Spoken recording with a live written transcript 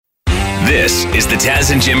This is the Taz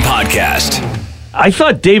and Jim podcast. I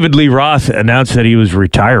thought David Lee Roth announced that he was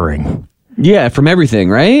retiring. Yeah, from everything,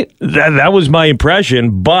 right? That was my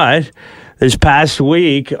impression, but this past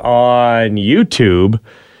week on YouTube,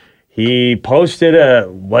 he posted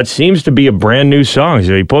what seems to be a brand new song.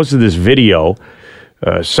 So he posted this video,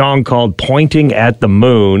 a song called Pointing at the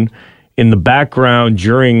Moon. In the background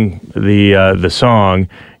during the song,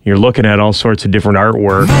 you're looking at all sorts of different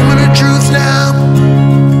artwork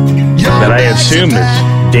that I assume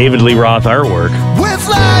is David Lee Roth artwork. With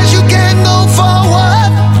lies you can go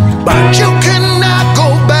forward, but you cannot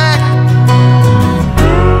go back.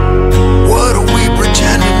 What are we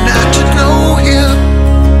pretending not to know here?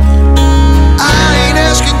 I ain't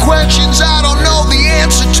asking questions I don't know the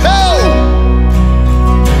answer to.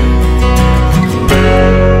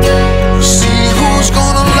 See who's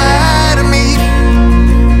gonna lie to me.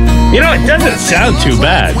 You know, it doesn't sound too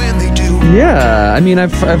bad. When they do. Yeah, I mean,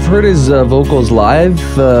 I've heard his vocals live,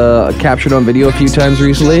 captured on video a few times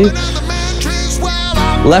recently.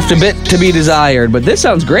 Left a bit to be desired, but this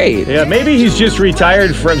sounds great. Yeah, maybe he's just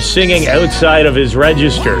retired from singing outside of his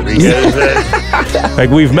register because,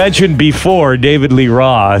 like we've mentioned before, David Lee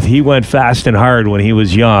Roth, he went fast and hard when he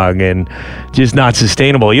was young and just not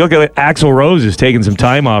sustainable. You look at Axl Rose is taking some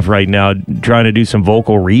time off right now trying to do some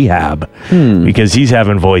vocal rehab because he's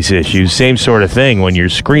having voice issues. Same sort of thing when you're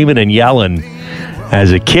screaming and yelling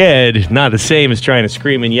as a kid, not the same as trying to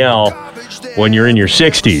scream and yell when you're in your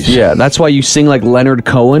 60s. Yeah, that's why you sing like Leonard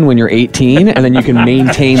Cohen when you're 18, and then you can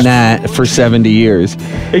maintain that for 70 years.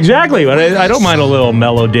 Exactly, but I don't mind a little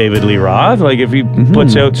mellow David Lee Roth. Like if he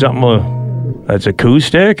puts out something that's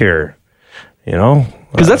acoustic or, you know.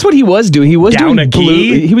 Because that's what he was doing. He was Down doing a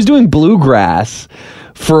key? He was doing bluegrass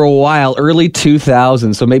for a while, early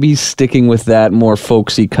 2000s. So maybe he's sticking with that more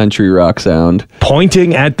folksy country rock sound.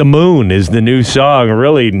 Pointing at the Moon is the new song.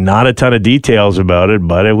 Really not a ton of details about it,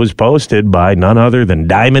 but it was posted by none other than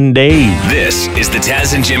Diamond Dave. This is the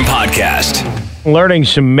Taz and Jim podcast. Learning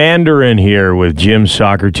some Mandarin here with Jim's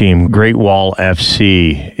soccer team. Great Wall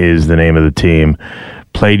FC is the name of the team.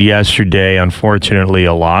 Played yesterday, unfortunately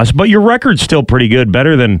a loss, but your record's still pretty good,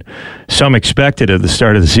 better than some expected at the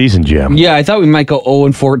start of the season, Jim. Yeah, I thought we might go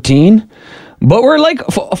 0-14, but we're like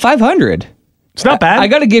 500. It's not bad. I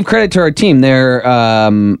got to give credit to our team. They're, I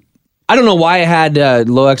don't know why I had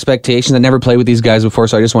low expectations. I never played with these guys before,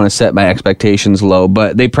 so I just want to set my expectations low.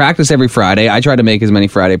 But they practice every Friday. I try to make as many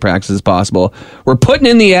Friday practices as possible. We're putting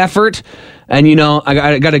in the effort, and you know,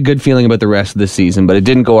 I got a good feeling about the rest of the season, but it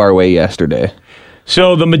didn't go our way yesterday.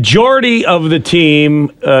 So the majority of the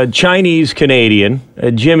team, Chinese-Canadian.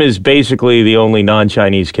 Jim is basically the only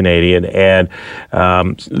non-Chinese Canadian, and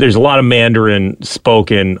there's a lot of Mandarin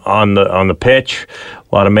spoken on the pitch,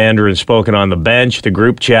 a lot of Mandarin spoken on the bench, the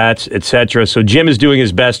group chats, etc. So Jim is doing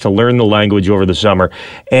his best to learn the language over the summer,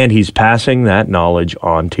 and he's passing that knowledge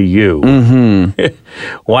on to you. Mm-hmm.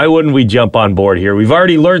 Why wouldn't we jump on board here? We've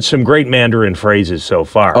already learned some great Mandarin phrases so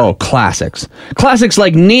far. Oh, classics. Classics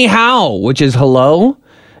like ni hao, which is hello.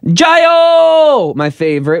 Jayo, my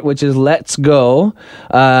favorite, which is let's go.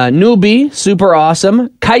 Nubi, super awesome.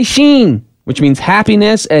 Kaixin, which means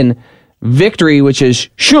happiness. And victory, which is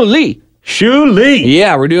Shu Li. Shu Li.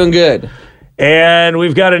 Yeah, we're doing good. And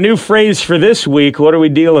we've got a new phrase for this week. What are we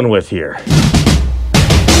dealing with here?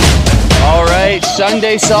 All right,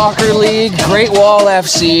 Sunday Soccer League, Great Wall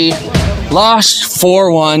FC, lost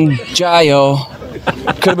 4-1, Jayo.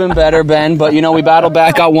 Could have been better, Ben, but you know, we battled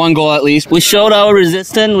back, got one goal at least. We showed our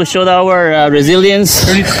resistance, we showed our resilience,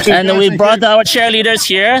 and we brought our cheerleaders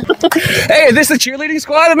here. Hey, this is the cheerleading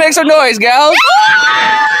squad that makes some noise, gals.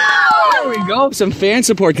 There we go. Some fan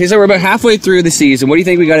support. Okay, so we're about halfway through the season. What do you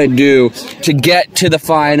think we got to do to get to the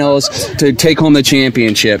finals, to take home the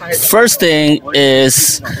championship? First thing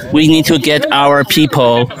is we need to get our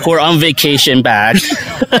people who are on vacation back.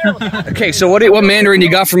 Okay, so what Mandarin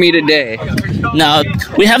you got for me today? Now,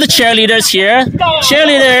 we have the cheerleaders here.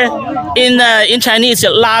 Cheerleader in Chinese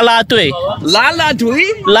is la la dui. La la dui?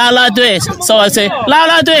 La la dui. So I say la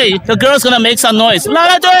la dui. The girl's gonna make some noise. La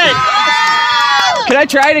la dui. Can I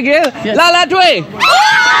try it again? Yes. La la dui.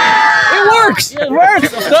 It works. It works.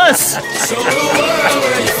 Good.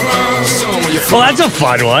 Well, that's a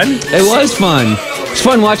fun one. It was fun. It's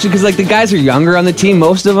fun watching because like the guys are younger on the team,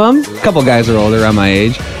 most of them. A couple guys are older, around my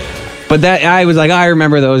age. But that I was like, I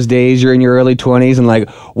remember those days. You're in your early 20s, and like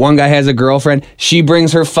one guy has a girlfriend. She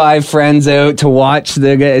brings her 5 friends out to watch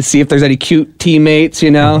see if there's any cute teammates.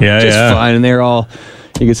 You know, just fun. And they're all.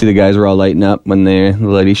 You can see the guys were all lighting up when the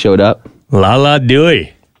lady showed up. Lala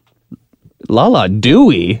Dewey. Lala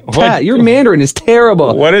Dewey? What? Pat, your Mandarin is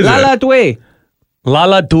terrible. What is Lala it? Dewey.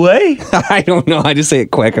 Lala Due? I don't know. I just say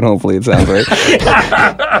it quick and hopefully it sounds right.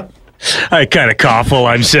 I kind of cough while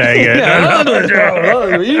I'm saying it.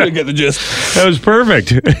 You didn't get the gist. That was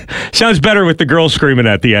perfect. Sounds better with the girl screaming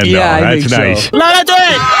at the end, Yeah, though. I That's think nice. so. Lala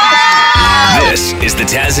Dui! This is the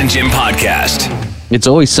Taz and Jim podcast. It's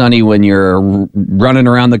always sunny when you're running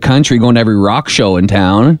around the country going to every rock show in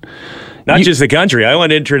town. Not just the country. I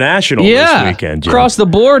went international this weekend, Jim. Across the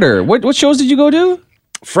border. What shows did you go to?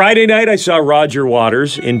 Friday night, I saw Roger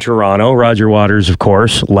Waters in Toronto. Roger Waters, of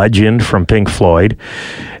course, legend from Pink Floyd.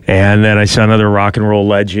 And then I saw another rock and roll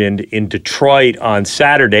legend in Detroit on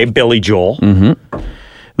Saturday, Billy Joel,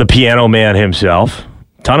 the piano man himself.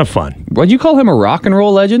 Ton of fun. What'd you call him, a rock and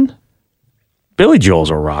roll legend? Billy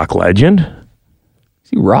Joel's a rock legend.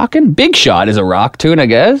 Is he rocking? Big Shot is a rock tune, I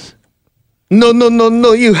guess.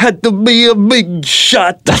 No, you had to be a big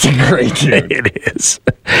shot. That's a great tune. It is.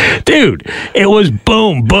 Dude, it was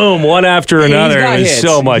boom, boom, one after another. It was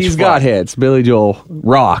so much fun. He's got hits. Billy Joel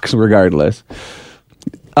rocks regardless.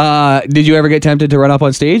 Did you ever get tempted to run up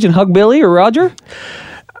on stage and hug Billy or Roger?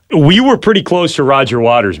 We were pretty close to Roger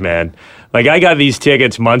Waters, man. Like, I got these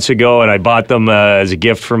tickets months ago, and I bought them as a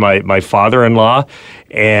gift for my father-in-law,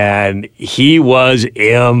 and he was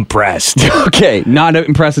impressed. Okay, not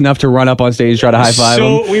impressed enough to run up on stage, try to high-five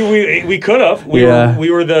him? So we could have. We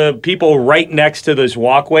were the people right next to this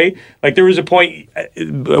walkway. Like, there was a point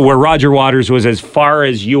where Roger Waters was as far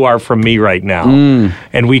as you are from me right now,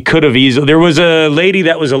 and we could have easily. There was a lady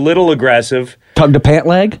that was a little aggressive. Tugged a pant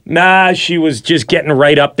leg? Nah, she was just getting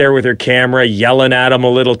right up there with her camera, yelling at him a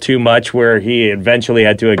little too much, where he eventually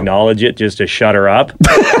had to acknowledge it just to shut her up.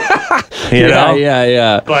 You know?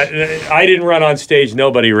 Yeah. But I didn't run on stage.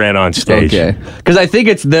 Nobody ran on stage. Okay. Because I think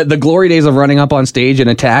it's the glory days of running up on stage and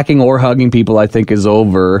attacking or hugging people, I think, is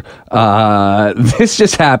over. This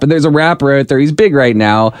just happened. There's a rapper out there. He's big right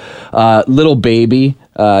now. Lil Baby.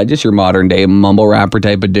 Just your modern day mumble rapper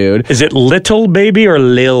type of dude. Is it Little Baby or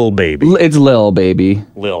Lil Baby? It's Lil Baby.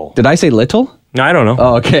 Lil. Did I say little? I don't know.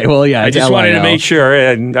 Oh, okay. Well, yeah. I just wanted to make sure.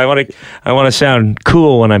 And I want to sound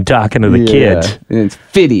cool when I'm talking to the kids. And it's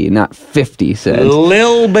 50, not 50 cents.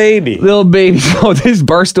 Lil Baby. Lil Baby. So this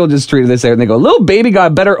Barstool just tweeted this out, and they go, Lil Baby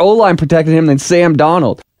got better O-line protecting him than Sam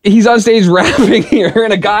Donald. He's on stage rapping here,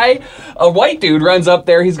 and a white dude, runs up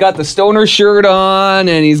there. He's got the stoner shirt on,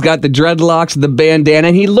 and he's got the dreadlocks, the bandana,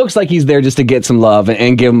 and he looks like he's there just to get some love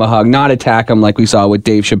and give him a hug, not attack him like we saw with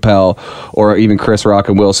Dave Chappelle or even Chris Rock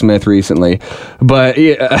and Will Smith recently. But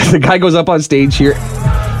the guy goes up on stage here,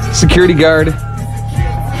 security guard.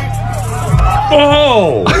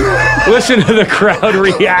 Oh! Listen to the crowd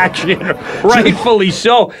reaction. Rightfully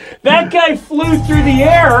so. That guy flew through the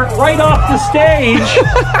air right off the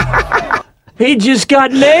stage. He just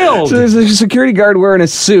got nailed. So there's a security guard wearing a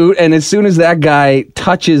suit, and as soon as that guy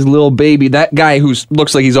touches Lil Baby, that guy who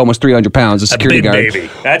looks like he's almost 300 pounds, a security big guard. Baby.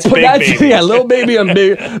 That's big baby. Yeah, Lil Baby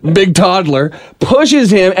and big toddler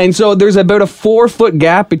pushes him, and so there's about a 4-foot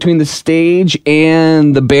gap between the stage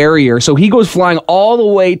and the barrier. So he goes flying all the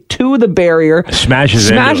way to the barrier, smashes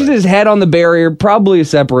his head on the barrier, probably a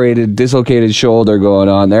separated, dislocated shoulder going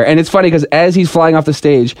on there. And it's funny because as he's flying off the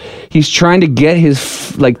stage, he's trying to get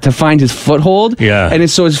to find his foothold. Yeah. And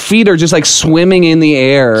so his feet are just like swimming in the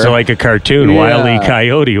air. So like a cartoon, Wile E.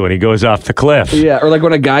 Coyote when he goes off the cliff. Yeah, or like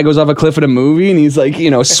when a guy goes off a cliff in a movie and he's like,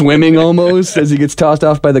 swimming almost as he gets tossed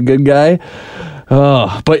off by the good guy.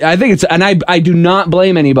 Oh, but I think I do not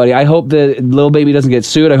blame anybody. I hope that Lil Baby doesn't get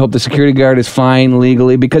sued. I hope the security guard is fine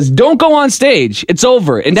legally, because don't go on stage. It's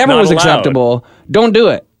over. It never was acceptable. Don't do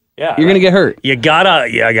it. Yeah, you're gonna get hurt. You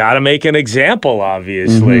gotta make an example,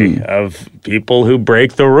 obviously, of people who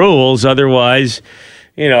break the rules. Otherwise,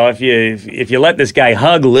 if you let this guy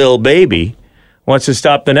hug Lil Baby, what's to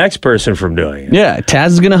stop the next person from doing it? Yeah, Taz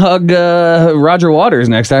is gonna hug Roger Waters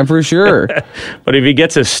next time for sure. But if he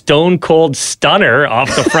gets a stone cold stunner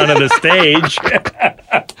off the front of the stage,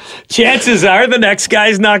 chances are the next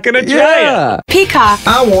guy's not gonna try it. Peacock.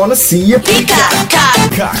 I wanna see you Peacock.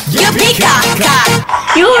 cock. You peacock.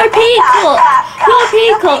 You're peacock.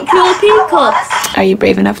 You're peacock. Are you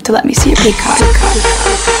brave enough to let me see your peacock?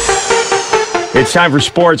 It's time for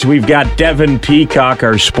sports. We've got Devin Peacock,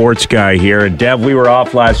 our sports guy here. And Dev, we were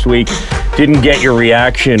off last week. Didn't get your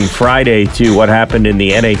reaction Friday to what happened in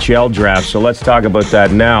the NHL draft. So let's talk about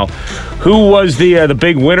that now. Who was the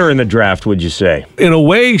big winner in the draft, would you say? In a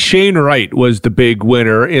way, Shane Wright was the big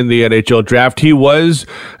winner in the NHL draft. He was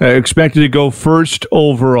expected to go first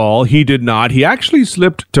overall. He did not. He actually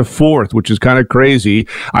slipped to fourth, which is kind of crazy.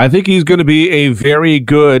 I think he's going to be a very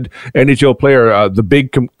good NHL player. The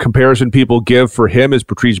big comparison people give for him is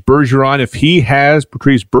Patrice Bergeron. If he has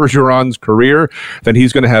Patrice Bergeron's career, then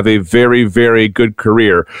he's going to have a very, very good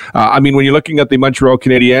career. When you're looking at the Montreal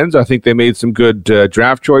Canadiens, I think they made some good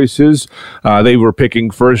draft choices. They were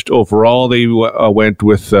picking first overall. They went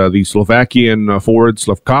with the Slovakian forward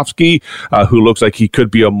Slavkovsky, who looks like he could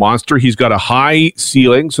be a monster. He's got a high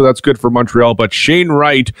ceiling, so that's good for Montreal. But Shane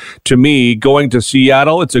Wright, to me, going to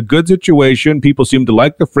Seattle, it's a good situation. People seem to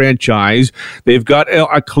like the franchise. They've got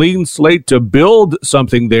a clean slate to build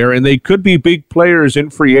something there, and they could be big players in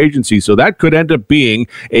free agency. So that could end up being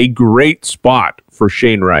a great spot for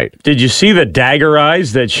Shane Wright. Did you see the dagger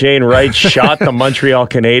eyes that Shane Wright shot the Montreal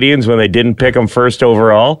Canadiens when they didn't pick him first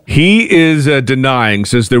overall? He is denying,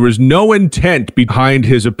 says there was no intent behind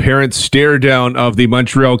his apparent stare down of the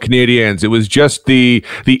Montreal Canadiens. It was just the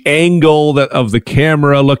angle of the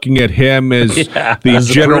camera looking at him as the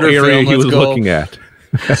general area he was looking at.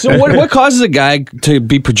 So what causes a guy to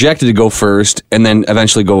be projected to go first and then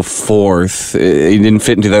eventually go fourth? He didn't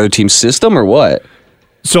fit into the other team's system, or what?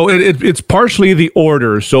 So it's partially the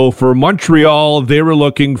order. So for Montreal, they were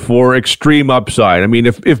looking for extreme upside. I mean,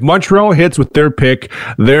 if Montreal hits with their pick,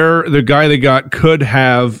 the guy they got could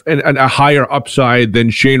have a higher upside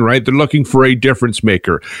than Shane Wright. They're looking for a difference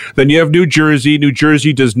maker. Then you have New Jersey. New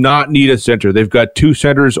Jersey does not need a center. They've got two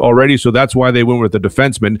centers already, so that's why they went with the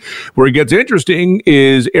defenseman. Where it gets interesting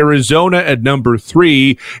is Arizona at number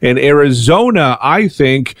 3. And Arizona, I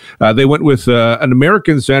think, they went with an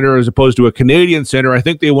American center as opposed to a Canadian center. I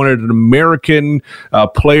think they wanted an American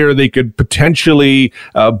player they could potentially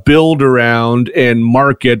build around and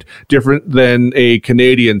market different than a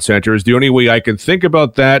Canadian center. Is the only way I can think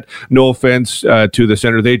about that. No offense to the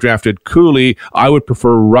center they drafted, Cooley. I would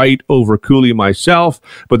prefer Wright over Cooley myself,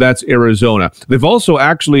 but that's Arizona. They've also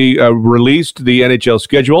actually released the NHL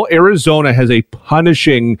schedule. Arizona has a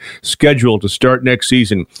punishing schedule to start next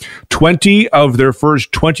season. 20 of their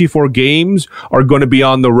first 24 games are going to be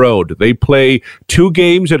on the road. They play 2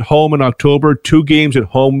 games at home in October, 2 games at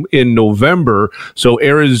home in November. So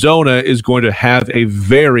Arizona is going to have a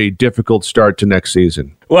very difficult start to next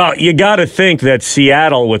season. Well, you got to think that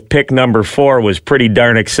Seattle with pick number 4 was pretty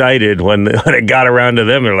darn excited when it got around to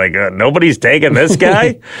them. They're like, nobody's taking this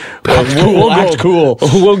guy?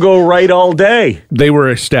 We'll go right all day. They were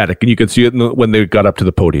ecstatic, and you could see it when they got up to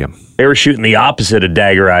the podium. They were shooting the opposite of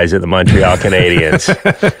dagger eyes at the Montreal Canadiens.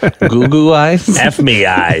 Goo eyes? F me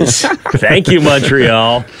eyes. Thank you,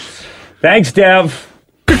 Montreal. Thanks, Dev.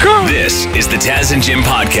 This is the Taz and Jim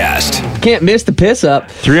podcast. Can't miss the piss up.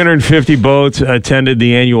 350 boats attended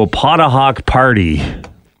the annual Potahawk Party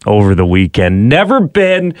over the weekend. Never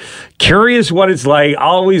been. Curious what it's like.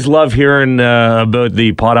 Always love hearing about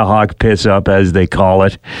the Potahawk piss up, as they call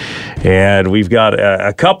it. And we've got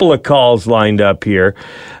a couple of calls lined up here.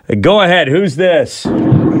 Go ahead. Who's this?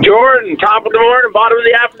 Jordan, top of the morning, bottom of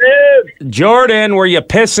the afternoon. Jordan, were you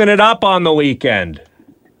pissing it up on the weekend?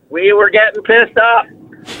 We were getting pissed up.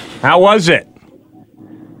 How was it?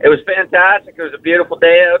 It was fantastic. It was a beautiful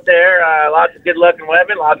day out there. Lots of good-looking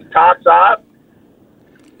women, lots of tops off.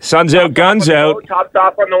 Sun's out, guns out. Tops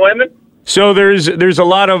off on the women. So there's a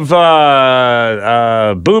lot of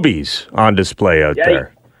boobies on display out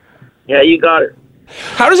there. Yeah, you got it.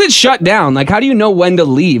 How does it shut down? Like, how do you know when to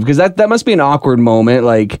leave? Because that must be an awkward moment.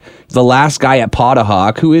 Like, the last guy at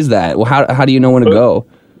Potahawk, who is that? Well, how do you know when to go?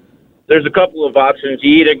 There's a couple of options.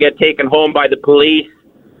 You either get taken home by the police.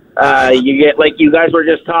 You get, like you guys were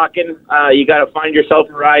just talking, you got to find yourself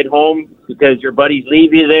a ride home because your buddies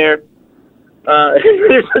leave you there.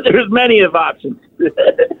 There's many of options.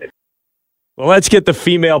 Well, let's get the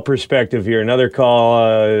female perspective here. Another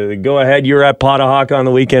call. Go ahead. You're at Potahawk on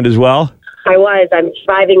the weekend as well? I was. I'm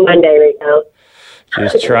driving Monday right now.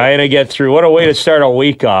 Just trying to get through. What a way to start a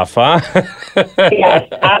week off, huh? Yes,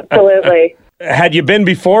 absolutely. Had you been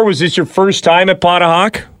before? Was this your first time at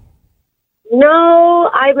Potahawk?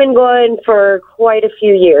 No, I've been going for quite a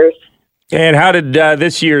few years. And how did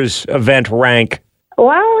this year's event rank?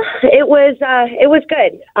 Well, it was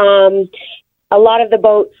good. A lot of the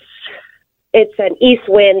boats, it's an east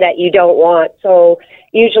wind that you don't want. So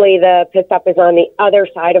usually the piss up is on the other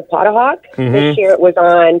side of Potahawk. Mm-hmm. This year it was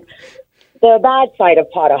on the bad side of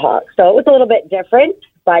Potahawk. So it was a little bit different,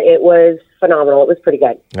 but it was phenomenal. It was pretty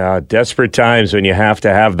good. Desperate times when you have to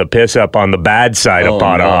have the piss up on the bad side of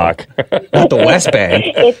Potahawk. No. Not the West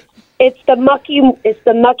Bank. It's the mucky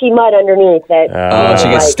mud underneath that. She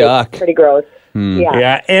gets stuck. It's pretty gross.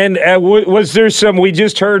 Yeah, and was there some, we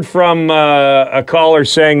just heard from a caller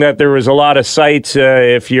saying that there was a lot of sights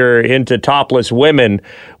if you're into topless women.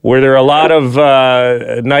 Were there a lot of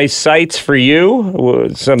nice sights for you?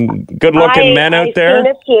 Some good-looking men out there?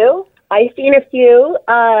 I've seen a few.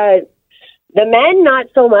 The men, not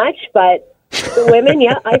so much, but The women,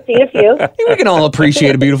 yeah, I've seen a few. We can all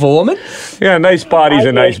appreciate a beautiful woman. Yeah, nice body's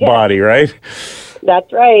a nice body, right?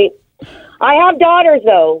 That's right. I have daughters,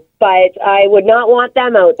 though, but I would not want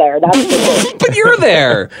them out there. That's for sure. But you're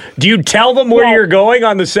there. Do you tell them where you're going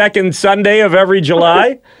on the second Sunday of every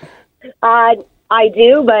July? I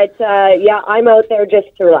do, but yeah, I'm out there just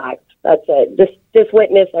to relax. That's it. Just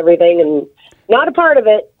witness everything and not a part of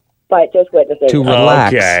it, but just witnessing. To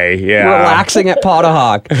relax. Okay, yeah. Relaxing at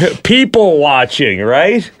Potahawk. People watching,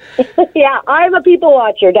 right? Yeah, I'm a people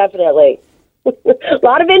watcher, definitely. A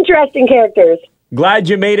lot of interesting characters. Glad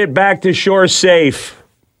you made it back to shore safe.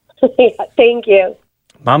 Yeah, thank you.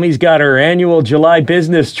 Mommy's got her annual July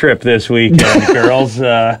business trip this weekend, girls. You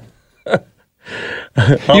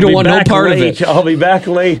don't want no part of it. I'll be back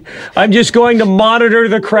late. I'm just going to monitor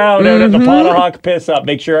the crowd out at the Potahawk Piss Up,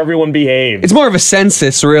 make sure everyone behaves. It's more of a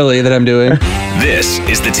census, really, that I'm doing. This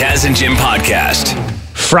is the Taz and Jim podcast.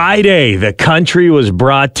 Friday, the country was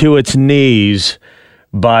brought to its knees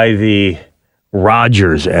by the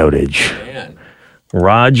Rogers outage. Man.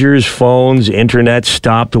 Rogers phones, internet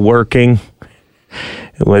stopped working.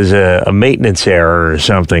 It was a maintenance error or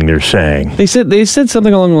something, they're saying. They said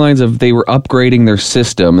something along the lines of they were upgrading their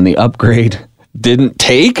system, and the upgrade didn't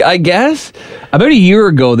take, I guess. About a year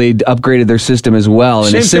ago, they upgraded their system as well,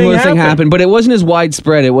 and a similar thing happened, but it wasn't as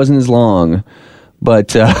widespread. It wasn't as long.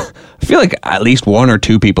 But I feel like at least one or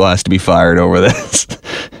two people has to be fired over this.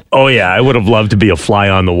 Oh, yeah. I would have loved to be a fly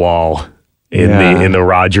on the wall in the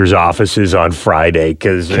Rogers offices on Friday,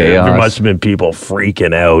 because there must have been people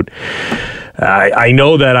freaking out. I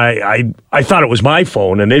know that I thought it was my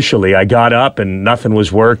phone initially. I got up and nothing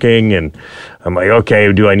was working, and I'm like,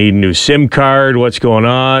 okay, do I need a new SIM card? What's going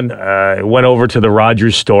on? I went over to the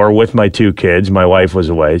Rogers store with my two kids. My wife was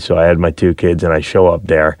away, so I had my two kids, and I show up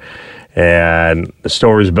there, and the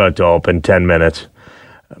store was about to open 10 minutes.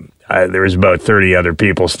 There was about 30 other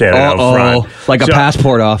people standing out front. Like a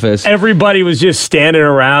passport office. Everybody was just standing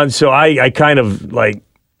around, so I kind of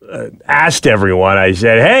asked everyone. I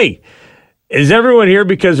said, hey, is everyone here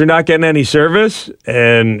because they're not getting any service?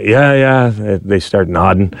 And yeah, they start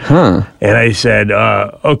nodding. Huh. And I said,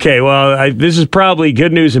 okay, well, this is probably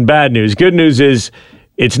good news and bad news. Good news is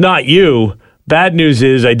it's not you. Bad news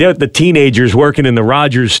is I doubt the teenagers working in the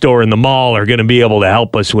Rogers store in the mall are going to be able to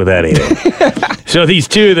help us with anything. So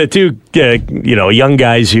the two young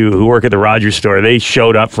guys who work at the Rogers store, they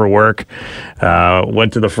showed up for work,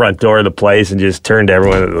 went to the front door of the place and just turned to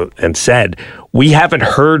everyone and said, we haven't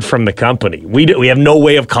heard from the company. We have no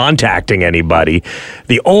way of contacting anybody.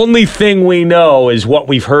 The only thing we know is what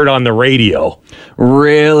we've heard on the radio.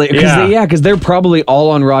 Really? Because they're probably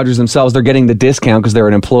all on Rogers themselves. They're getting the discount because they're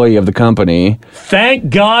an employee of the company. Thank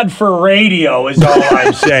God for radio is all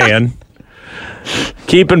I'm saying.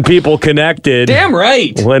 Keeping people connected. Damn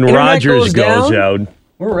right. When Internet Rogers goes out.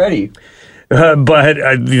 We're ready. But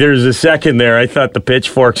there's a second there. I thought the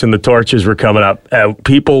pitchforks and the torches were coming up.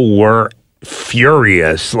 People were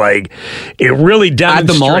furious. Like, it really demonstrated.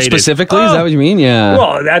 At the mall specifically? Is that what you mean? Yeah.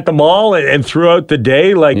 Well, at the mall and throughout the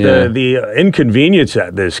day, the inconvenience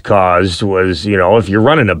that this caused was, if you're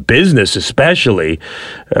running a business especially,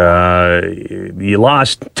 you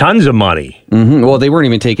lost tons of money. Mm-hmm. Well, they weren't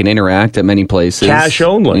even taking Interact at many places. Cash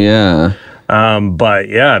only. Yeah. But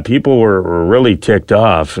yeah, people were really ticked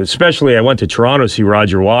off. Especially, I went to Toronto to see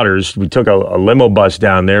Roger Waters. We took a limo bus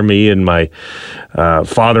down there, me and my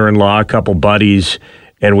father-in-law, a couple buddies,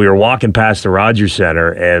 and we were walking past the Rogers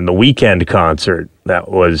Center, and the weekend concert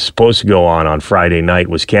that was supposed to go on Friday night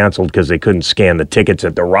was canceled because they couldn't scan the tickets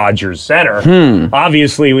at the Rogers Center.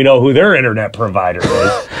 Obviously, we know who their internet provider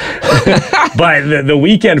is. But the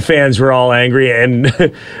weekend fans were all angry, and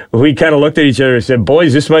we kind of looked at each other and said,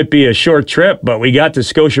 boys, this might be a short trip, but we got to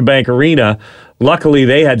Scotiabank Arena. Luckily,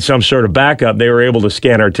 they had some sort of backup. They were able to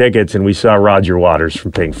scan our tickets, and we saw Roger Waters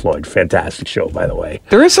from Pink Floyd. Fantastic show, by the way.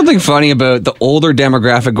 There is something funny about the older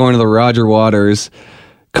demographic going to the Roger Waters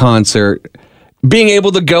concert, being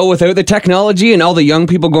able to go without the technology, and all the young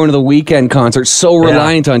people going to the weekend concert, so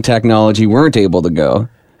reliant on technology, weren't able to go.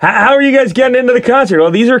 How are you guys getting into the concert? Well,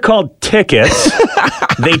 these are called tickets.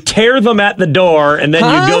 They tear them at the door, and then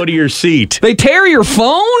you go to your seat. They tear your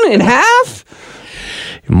phone in half?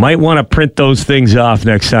 You might want to print those things off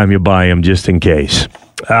next time you buy them, just in case.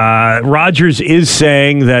 Rogers is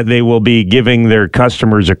saying that they will be giving their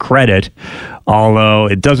customers a credit, although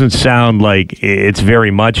it doesn't sound like it's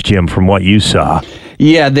very much, Jim, from what you saw.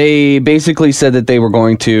 Yeah, they basically said that they were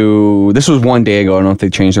going to, this was one day ago, I don't know if they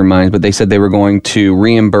changed their minds, but they said they were going to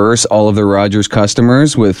reimburse all of the Rogers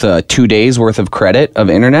customers with 2 days worth of credit of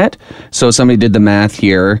internet. So somebody did the math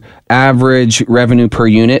here. Average revenue per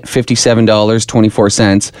unit,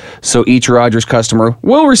 $57.24. So each Rogers customer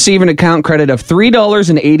will receive an account credit of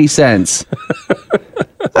 $3.80.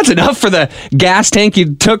 That's enough for the gas tank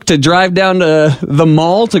you took to drive down to the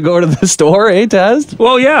mall to go to the store, eh, Taz?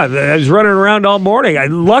 Well, yeah, I was running around all morning.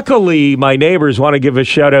 Luckily, my neighbors want to give a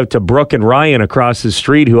shout out to Brooke and Ryan across the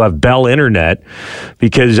street who have Bell Internet,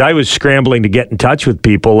 because I was scrambling to get in touch with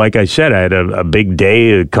people. Like I said, I had a big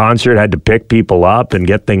day, a concert, had to pick people up and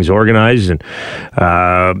get things organized. And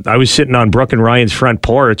I was sitting on Brooke and Ryan's front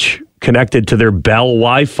porch, connected to their Bell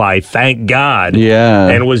Wi-Fi, thank God. Yeah.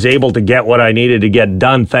 And was able to get what I needed to get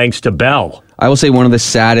done thanks to Bell. I will say one of the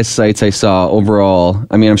saddest sights I saw overall,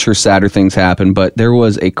 I mean, I'm sure sadder things happen, but there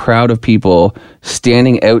was a crowd of people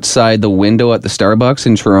standing outside the window at the Starbucks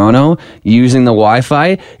in Toronto using the Wi-Fi.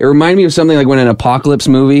 It reminded me of something like when an apocalypse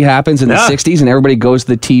movie happens in the 60s and everybody goes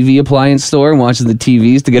to the TV appliance store and watches the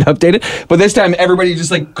TVs to get updated. But this time, everybody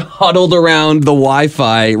just like huddled around the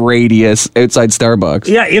Wi-Fi radius outside Starbucks.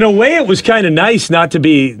 Yeah, in a way, it was kind of nice not to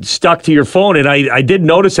be stuck to your phone. And I did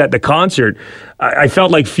notice at the concert, I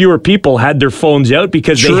felt like fewer people had their phones out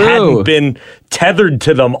because they hadn't been tethered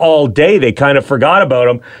to them all day. They kind of forgot about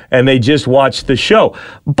them and they just watched the show.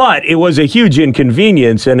 But it was a huge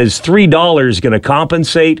inconvenience, and is $3 going to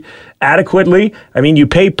compensate adequately? I mean, you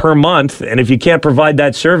pay per month, and if you can't provide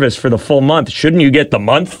that service for the full month, shouldn't you get the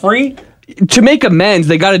month free? To make amends,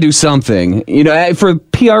 they got to do something. You know, for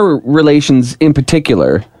PR relations in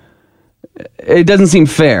particular, it doesn't seem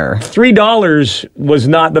fair. $3 was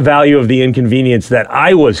not the value of the inconvenience that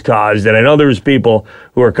I was caused, and I know there was people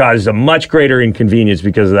who were caused a much greater inconvenience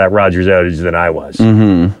because of that Rogers outage than I was.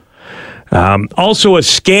 Mm-hmm. Also, a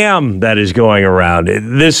scam that is going around.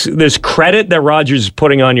 This credit that Rogers is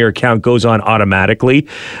putting on your account goes on automatically.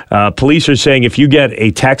 Police are saying if you get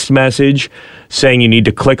a text message saying you need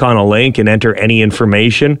to click on a link and enter any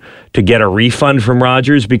information to get a refund from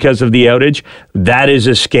Rogers because of the outage, that is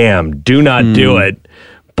a scam. Do not do it.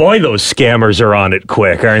 Boy, those scammers are on it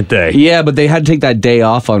quick, aren't they? Yeah, but they had to take that day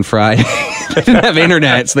off on Friday. They didn't have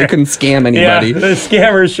internet, so they couldn't scam anybody. Yeah, the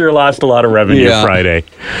scammers sure lost a lot of revenue Friday.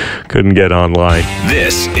 Couldn't get online.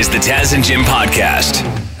 This is the Taz and Jim podcast.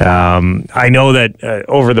 I know that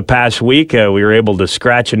over the past week, we were able to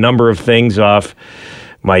scratch a number of things off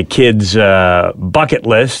my kid's bucket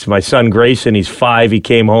list. My son Grayson, he's 5. He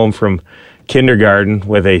came home from kindergarten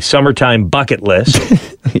with a summertime bucket list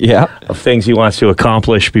of things he wants to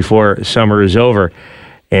accomplish before summer is over.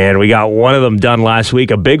 And we got one of them done last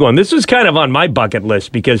week, a big one. This was kind of on my bucket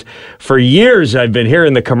list because for years I've been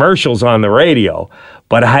hearing the commercials on the radio,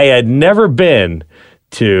 but I had never been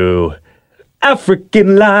to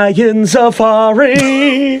African Lion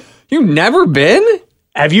Safari. You've never been?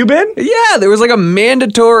 Have you been? Yeah, there was like a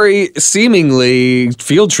mandatory, seemingly,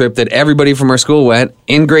 field trip that everybody from our school went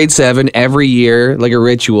in grade 7 every year, like a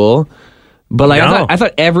ritual. But like I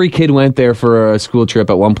thought every kid went there for a school trip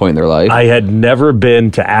at one point in their life. I had never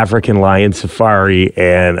been to African Lion Safari,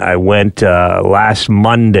 and I went last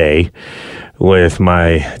Monday with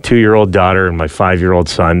my 2-year-old daughter and my 5-year-old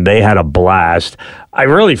son. They had a blast. I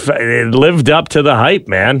really it lived up to the hype,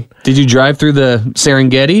 man. Did you drive through the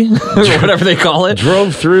Serengeti or whatever they call it?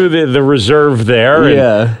 Drove through the reserve there.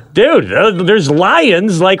 Yeah. And, dude, there's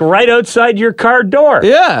lions like right outside your car door.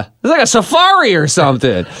 Yeah. It's like a safari or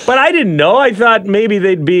something. But I didn't know. I thought maybe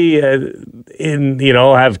they'd be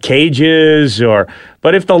have cages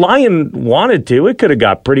but if the lion wanted to, it could have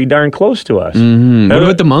got pretty darn close to us. Mm-hmm. What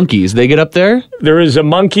about the monkeys? They get up there? There was a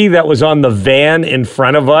monkey that was on the van in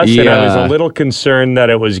front of us, and I was a little concerned that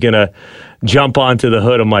it was going to jump onto the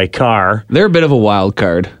hood of my car. They're a bit of a wild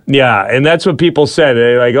card. Yeah, and that's what people said.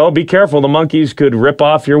 They're like, oh, be careful. The monkeys could rip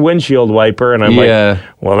off your windshield wiper. And I'm like,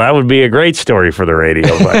 well, that would be a great story for the radio.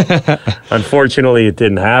 But unfortunately, it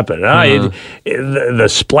didn't happen. The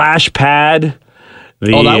splash pad.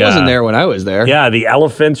 That wasn't there when I was there. Yeah, the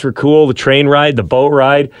elephants were cool. The train ride, the boat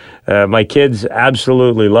ride. My kids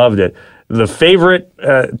absolutely loved it. The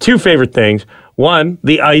two favorite things. One,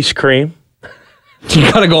 the ice cream.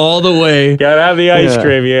 You gotta go all the way. Gotta have the ice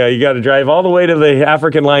cream. Yeah, you gotta drive all the way to the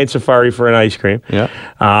African Lion Safari for an ice cream. Yeah.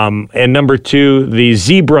 And number 2, the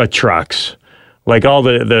zebra trucks. Like all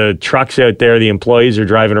the trucks out there, the employees are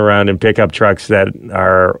driving around in pickup trucks that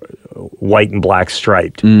are white and black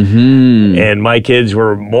striped. Mm-hmm. And my kids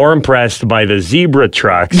were more impressed by the zebra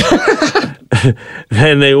trucks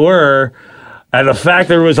than they were And the fact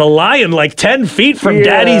there was a lion like 10 feet from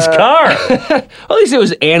Daddy's car. At least it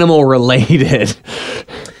was animal related.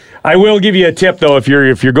 I will give you a tip, though. If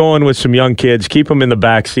you're going with some young kids, keep them in the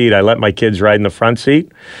back seat. I let my kids ride in the front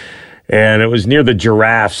seat. And it was near the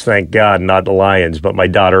giraffes, thank God, not the lions. But my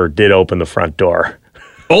daughter did open the front door.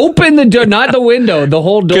 Open the door, not the window, the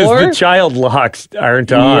whole door? Because the child locks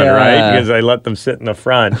aren't on, right? Because I let them sit in the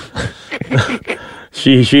front.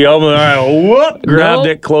 She opened it, whoop, grabbed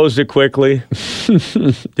it, closed it quickly.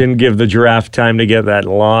 Didn't give the giraffe time to get that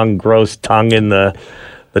long, gross tongue in the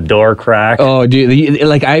door crack. Oh, dude,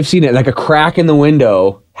 like I've seen it, like a crack in the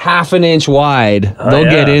window, half an inch wide. They'll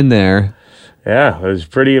get in there. Yeah, it was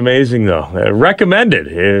pretty amazing, though. Recommended.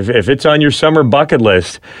 If it's on your summer bucket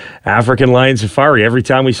list, African Lion Safari. Every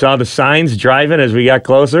time we saw the signs driving as we got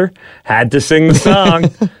closer, had to sing the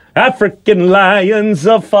song. African Lion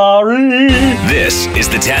Safari. This is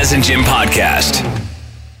the Taz and Jim podcast.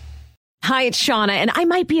 Hi, it's Shauna, and I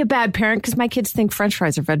might be a bad parent because my kids think French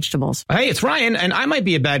fries are vegetables. Hey, it's Ryan, and I might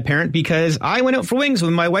be a bad parent because I went out for wings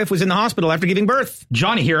when my wife was in the hospital after giving birth.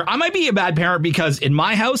 Johnny here. I might be a bad parent because in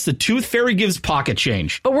my house, the tooth fairy gives pocket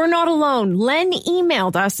change. But we're not alone. Len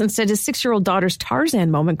emailed us and said his 6-year-old daughter's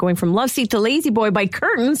Tarzan moment going from love seat to lazy boy by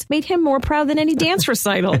curtains made him more proud than any dance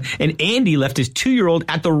recital. And Andy left his 2-year-old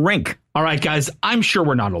at the rink. All right, guys, I'm sure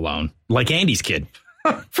we're not alone. Like Andy's kid.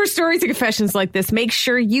 For stories and confessions like this, make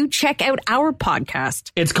sure you check out our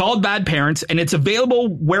podcast. It's called Bad Parents, and it's available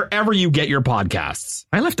wherever you get your podcasts.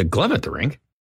 I left a glove at the rink.